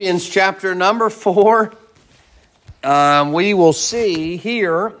Philippians chapter number 4, we will see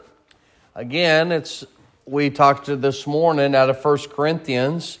here, again, we talked to this morning out of 1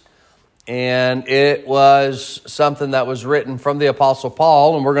 Corinthians, and it was something that was written from the Apostle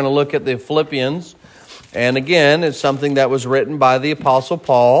Paul, and we're going to look at the Philippians, and again, it's something that was written by the Apostle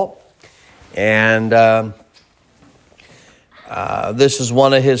Paul, and this is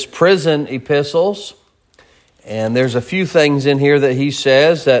one of his prison epistles. And there's a few things in here that he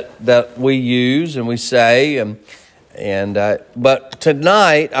says that we use and we say. But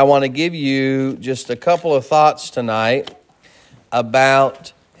tonight, I want to give you just a couple of thoughts tonight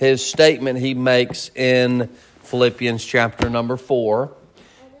about his statement he makes in Philippians chapter number 4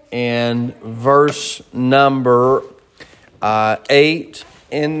 and verse number 8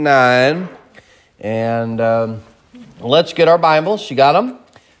 and 9. And let's get our Bibles. You got them?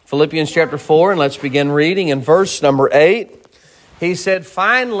 Philippians chapter 4, and let's begin reading in verse number 8. He said,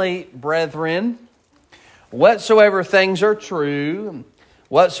 "Finally, brethren, whatsoever things are true,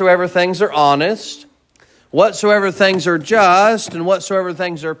 whatsoever things are honest, whatsoever things are just, and whatsoever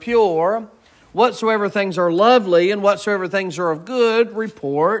things are pure, whatsoever things are lovely, and whatsoever things are of good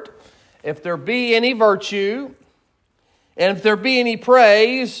report, if there be any virtue, and if there be any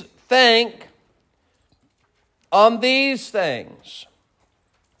praise, think on these things.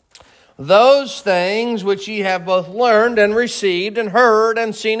 Those things which ye have both learned and received and heard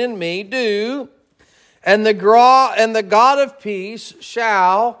and seen in me, do, and the God of peace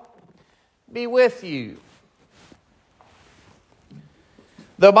shall be with you."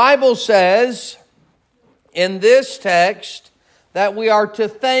 The Bible says in this text that we are to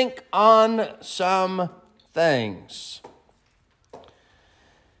think on some things.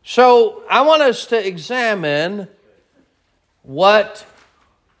 So I want us to examine what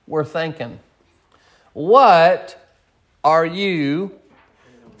we're thinking. What are you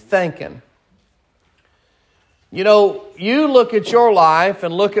thinking? You know, you look at your life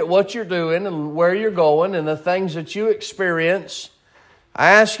and look at what you're doing and where you're going and the things that you experience.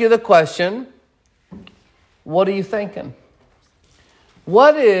 I ask you the question, what are you thinking?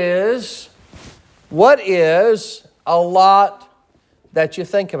 What is a lot that you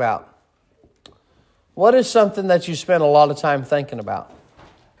think about? What is something that you spend a lot of time thinking about?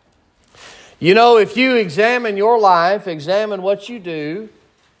 You know, if you examine your life, examine what you do,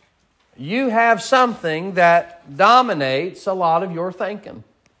 you have something that dominates a lot of your thinking.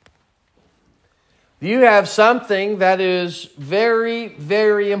 You have something that is very,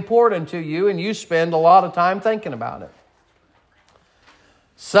 very important to you, and you spend a lot of time thinking about it.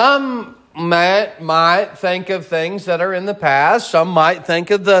 Some might think of things that are in the past. Some might think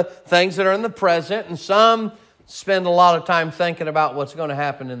of the things that are in the present, and some spend a lot of time thinking about what's going to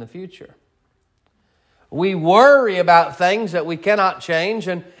happen in the future. We worry about things that we cannot change,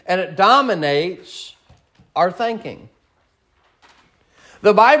 and it dominates our thinking.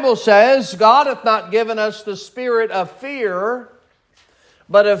 The Bible says, God hath not given us the spirit of fear,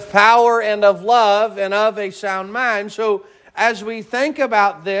 but of power and of love and of a sound mind. So as we think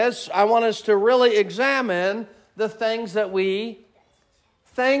about this, I want us to really examine the things that we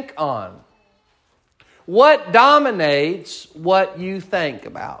think on. What dominates what you think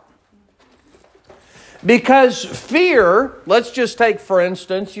about? Because fear, let's just take, for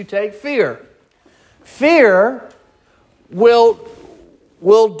instance, you take fear. Fear will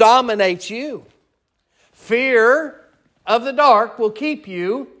dominate you. Fear of the dark will keep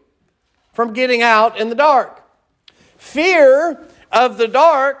you from getting out in the dark. Fear of the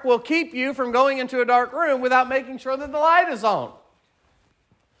dark will keep you from going into a dark room without making sure that the light is on.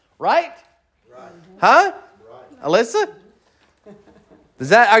 Right? Right. Huh? Right. Alyssa?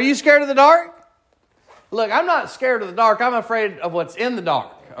 Are you scared of the dark? Look, I'm not scared of the dark. I'm afraid of what's in the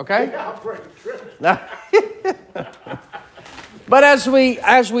dark. Okay? Yeah, I'm afraid of But as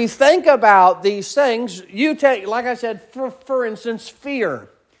we think about these things, you take, like I said, for instance, fear.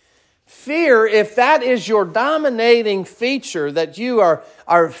 Fear, if that is your dominating feature, that you are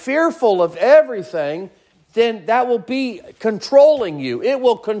fearful of everything, then that will be controlling you. It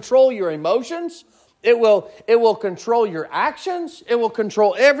will control your emotions. It will control your actions. It will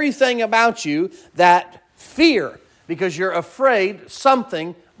control everything about you, that fear, because you're afraid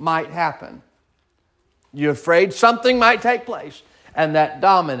something might happen. You're afraid something might take place, and that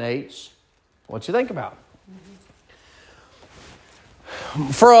dominates what you think about.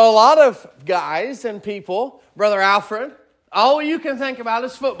 For a lot of guys and people, Brother Alfred, all you can think about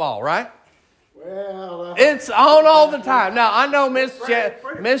is football, right? Well, It's on all the time. Now, I know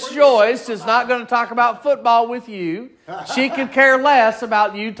Miss Joyce is not going to talk about football with you. She could care less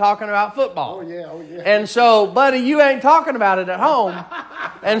about you talking about football. Oh, yeah. And so, buddy, you ain't talking about it at home.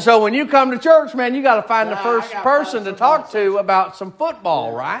 And so when you come to church, man, you got to find the first person to talk to about some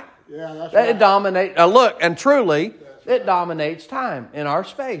football, right? Yeah, that's right. It dominates. Look, and truly, it dominates time in our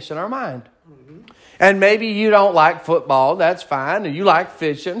space, in our mind. And maybe you don't like football, that's fine. And you like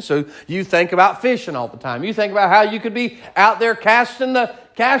fishing, so you think about fishing all the time. You think about how you could be out there casting the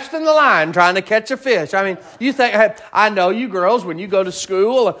line, trying to catch a fish. I mean, you think, I know you girls, when you go to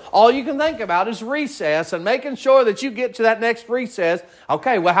school, all you can think about is recess and making sure that you get to that next recess.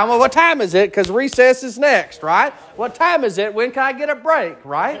 Okay, well, what time is it? Because recess is next, right? What time is it? When can I get a break,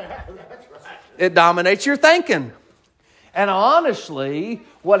 right? It dominates your thinking. And honestly,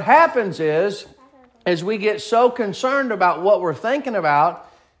 what happens is we get so concerned about what we're thinking about,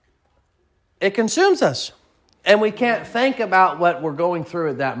 it consumes us. And we can't think about what we're going through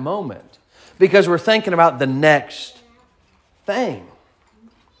at that moment because we're thinking about the next thing.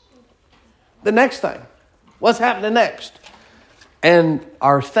 The next thing. What's happening next? And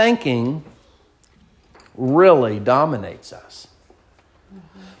our thinking really dominates us.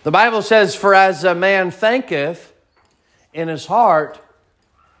 The Bible says, "For as a man thinketh in his heart,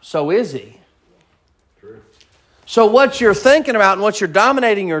 so is he." So what you're thinking about and what you're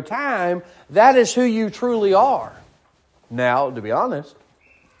dominating your time, that is who you truly are. Now, to be honest,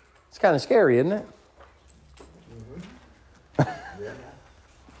 it's kind of scary, isn't it?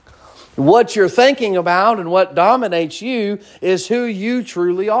 What you're thinking about and what dominates you is who you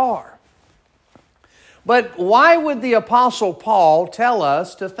truly are. But why would the Apostle Paul tell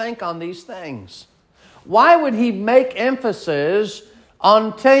us to think on these things? Why would he make emphasis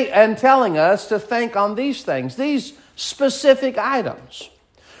on and telling us to think on these things, these specific items?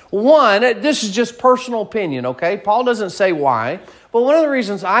 One, this is just personal opinion, okay? Paul doesn't say why. But one of the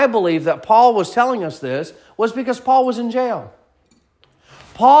reasons I believe that Paul was telling us this was because Paul was in jail.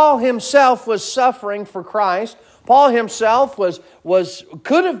 Paul himself was suffering for Christ. Paul himself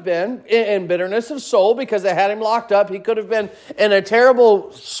could have been in bitterness of soul because they had him locked up. He could have been in a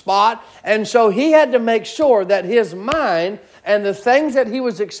terrible spot. And so he had to make sure that his mind and the things that he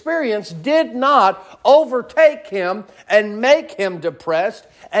was experiencing did not overtake him and make him depressed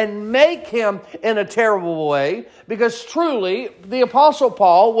and make him in a terrible way. Because truly, the Apostle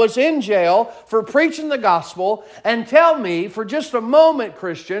Paul was in jail for preaching the gospel. And tell me, for just a moment,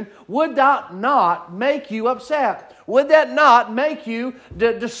 Christian, would that not make you upset? Would that not make you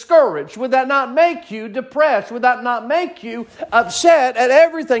discouraged? Would that not make you depressed? Would that not make you upset at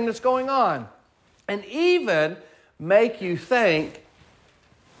everything that's going on? And even make you think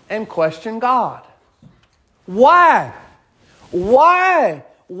and question God. Why? Why?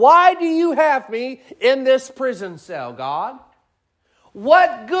 Why do you have me in this prison cell, God?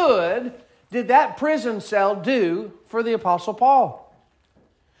 What good did that prison cell do for the Apostle Paul?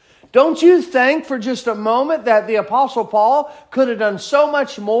 Don't you think for just a moment that the Apostle Paul could have done so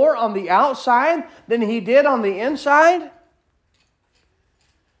much more on the outside than he did on the inside?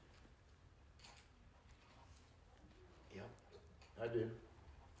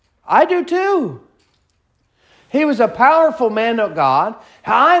 I do too. He was a powerful man of God.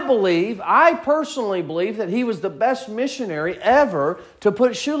 I personally believe that he was the best missionary ever to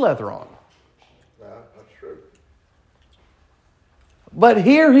put shoe leather on. That's true. But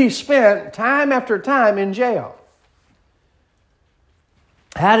here he spent time after time in jail.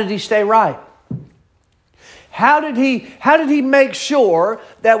 How did he stay right? How did he make sure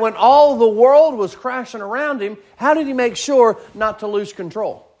that when all the world was crashing around him, how did he make sure not to lose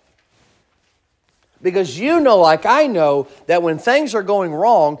control? Because you know, like I know, that when things are going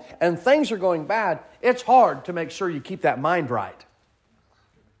wrong and things are going bad, it's hard to make sure you keep that mind right.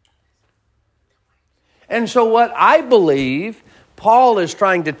 And so what I believe Paul is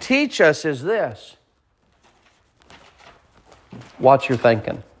trying to teach us is this. Watch your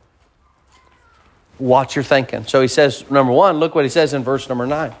thinking. Watch your thinking. So he says, number one, look what he says in verse number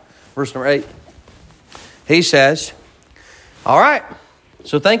 9. Verse number 8. He says, all right,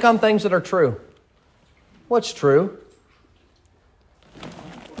 so think on things that are true. What's true?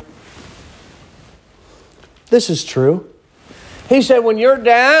 This is true. He said, when you're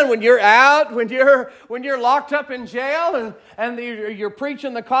down, when you're out, when you're locked up in jail and you're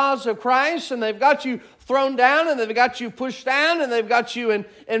preaching the cause of Christ and they've got you thrown down and they've got you pushed down and they've got you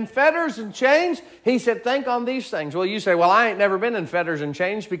in fetters and chains, he said, think on these things. Well, you say, well, I ain't never been in fetters and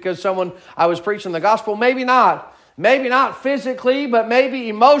chains because I was preaching the gospel. Maybe not. Maybe not physically, but maybe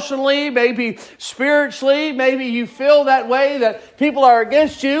emotionally, maybe spiritually. Maybe you feel that way, that people are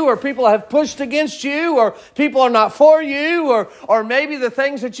against you, or people have pushed against you, or people are not for you, or maybe the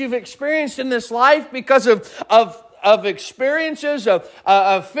things that you've experienced in this life because of experiences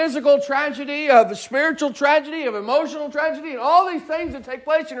of physical tragedy, of spiritual tragedy, of emotional tragedy, and all these things that take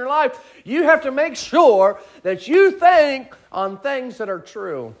place in your life. You have to make sure that you think on things that are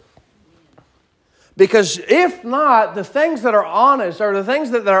true. Because if not, the things that are honest, or the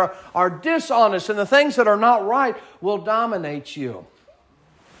things that are dishonest, and the things that are not right will dominate you.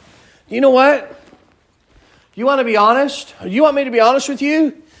 You know what? You want to be honest? You want me to be honest with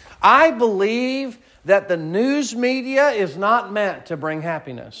you? I believe that the news media is not meant to bring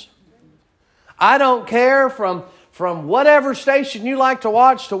happiness. I don't care from whatever station you like to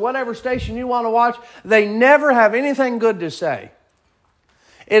watch to whatever station you want to watch. They never have anything good to say.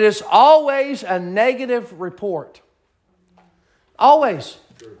 It is always a negative report. Always.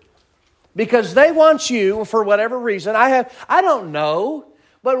 Because they want you, for whatever reason, I don't know,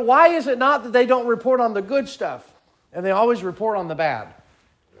 but why is it not that they don't report on the good stuff and they always report on the bad?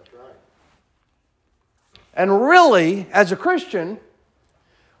 That's right. And really, as a Christian,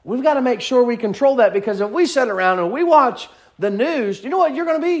 we've got to make sure we control that, because if we sit around and we watch the news, you know what you're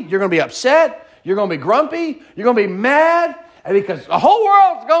going to be? You're going to be upset. You're going to be grumpy. You're going to be mad. And because the whole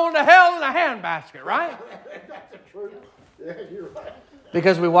world's going to hell in a handbasket, right? That's the truth. Yeah, you're right.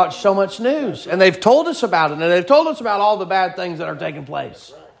 Because we watch so much news. And they've told us about it. And they've told us about all the bad things that are taking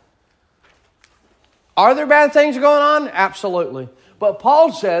place. Are there bad things going on? Absolutely. But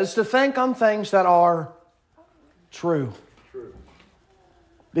Paul says to think on things that are true.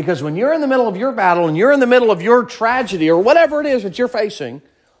 Because when you're in the middle of your battle and you're in the middle of your tragedy or whatever it is that you're facing,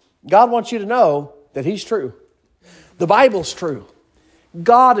 God wants you to know that He's true. The Bible's true.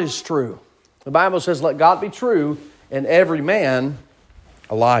 God is true. The Bible says, let God be true and every man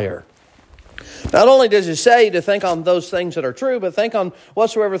a liar. Not only does it say to think on those things that are true, but think on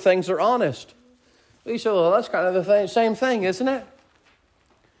whatsoever things are honest. You say, well, that's kind of the same thing, isn't it?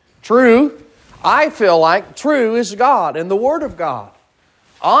 True. I feel like true is God and the Word of God.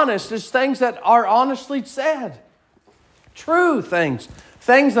 Honest is things that are honestly said. True things.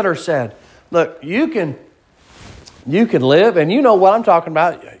 Things that are said. Look, you can live, and you know what I'm talking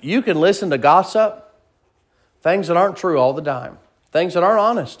about. You can listen to gossip, things that aren't true all the time, things that aren't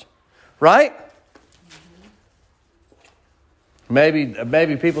honest, right?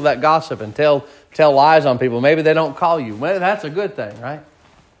 Maybe people that gossip and tell lies on people, maybe they don't call you. Well, that's a good thing, right?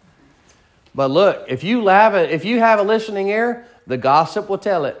 But look, if you have a listening ear, the gossip will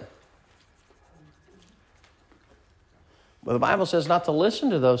tell it. But the Bible says not to listen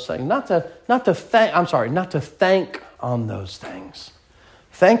to those things, not to think on those things.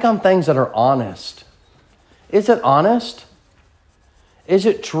 Think on things that are honest. Is it honest? Is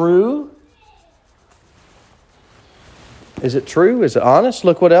it true? Is it true? Is it honest?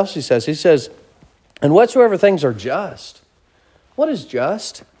 Look what else he says. He says, and whatsoever things are just. What is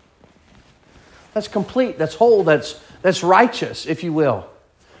just? That's complete, that's whole, that's righteous, if you will.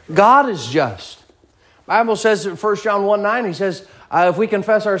 God is just. The Bible says in 1 John 1:9, he says, if we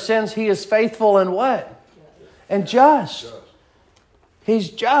confess our sins, He is faithful and what? And just. He's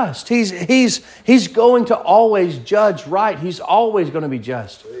just. He's going to always judge right. He's always going to be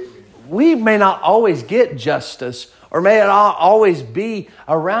just. We may not always get justice, or may not always be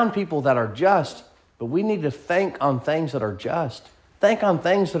around people that are just, but we need to think on things that are just. Think on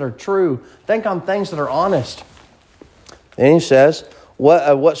things that are true. Think on things that are honest. And he says,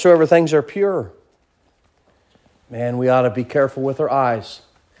 whatsoever things are pure. Man, we ought to be careful with our eyes.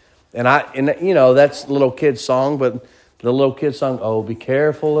 And that's a little kid's song, but the little kid's song, oh, be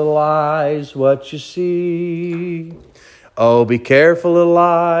careful, little eyes, what you see. Oh, be careful, little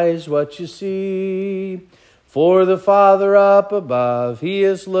eyes, what you see. For the Father up above, He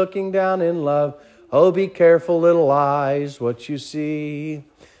is looking down in love. Oh, be careful, little eyes, what you see. Do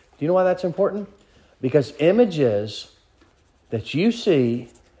you know why that's important? Because images that you see,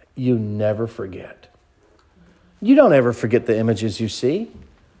 you never forget. You don't ever forget the images you see.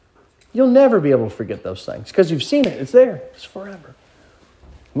 You'll never be able to forget those things because you've seen it. It's there. It's forever.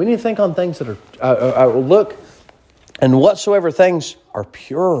 We need to think on things that are, look, and whatsoever things are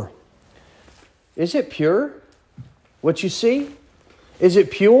pure. Is it pure? What you see? Is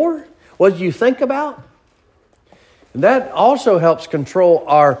it pure? What you think about? And that also helps control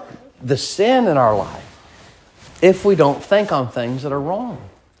the sin in our life. If we don't think on things that are wrong.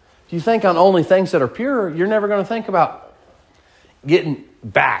 If you think on only things that are pure, you're never going to think about getting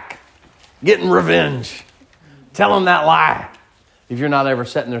back, getting revenge, telling that lie. If you're not ever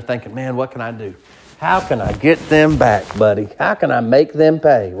sitting there thinking, man, what can I do? How can I get them back, buddy? How can I make them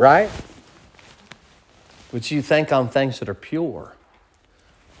pay, right? But you think on things that are pure.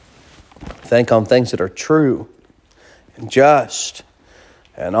 Think on things that are true and just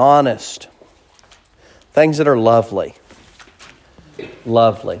and honest. Things that are lovely.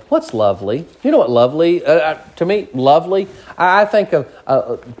 Lovely. What's lovely? You know what lovely? To me, lovely, I think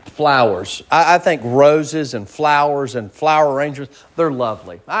of flowers. I think roses and flowers and flower arrangements. They're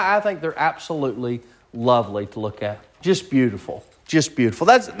lovely. I think they're absolutely lovely to look at. Just beautiful. Just beautiful.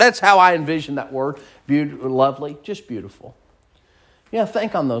 That's how I envision that word. Lovely. Just beautiful. Yeah,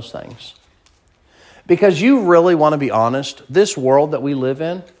 think on those things. Because you really want to be honest, this world that we live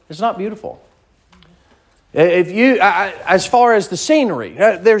in is not beautiful. If you, as far as the scenery,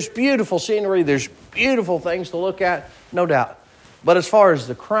 there's beautiful scenery, there's beautiful things to look at, no doubt. But as far as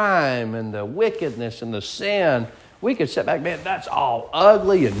the crime and the wickedness and the sin, we could sit back, man, that's all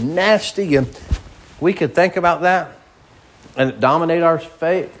ugly and nasty, and we could think about that and dominate our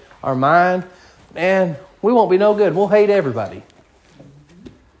faith, our mind, and we won't be no good. We'll hate everybody.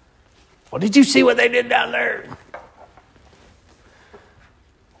 Well, did you see what they did down there?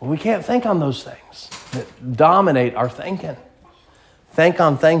 Well, we can't think on those things that dominate our thinking. Think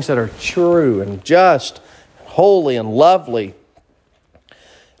on things that are true and just, and holy and lovely,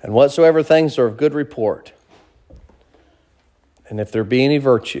 and whatsoever things are of good report. And if there be any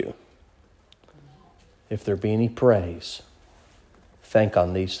virtue, if there be any praise, think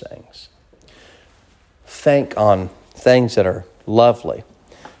on these things. Think on things that are lovely,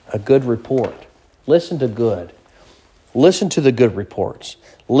 a good report. Listen to good. Listen to the good reports.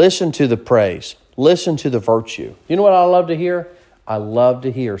 Listen to the praise. Listen to the virtue. You know what I love to hear? I love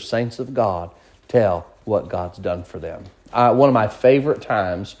to hear saints of God tell what God's done for them. One of my favorite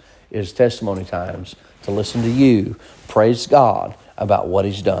times is testimony times, to listen to you praise God about what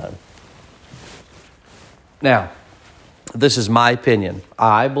He's done. Now, this is my opinion.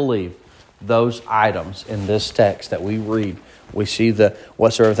 I believe those items in this text that we read, we see the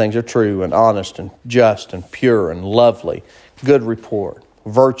whatsoever things are true and honest and just and pure and lovely, good report,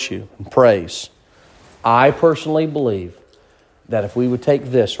 virtue and praise. I personally believe that if we would take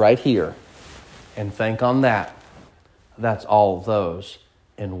this right here and think on that, that's all those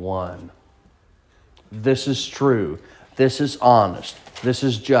in one. This is true. This is honest. This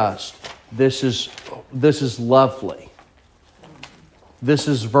is just. This is lovely. This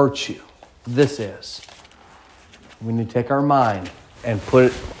is virtue. This is. We need to take our mind and put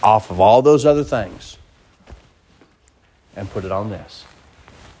it off of all those other things and put it on this.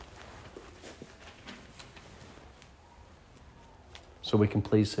 So we can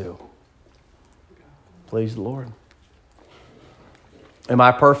please who? Please the Lord. Am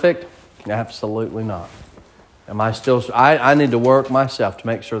I perfect? Absolutely not. Am I still... I need to work myself to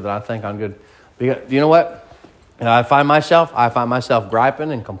make sure that I think I'm good. Because, you know what? I find myself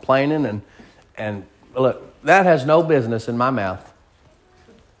griping and complaining and look, that has no business in my mouth.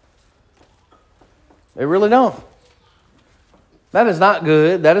 They really don't. That is not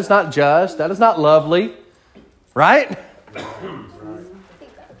good. That is not just. That is not lovely. Right?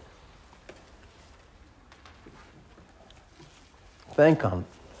 Think on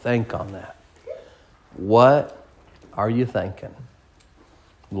that. What are you thinking?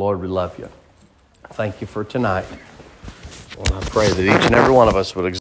 Lord, we love you. Thank you for tonight. Well, I pray that each and every one of us would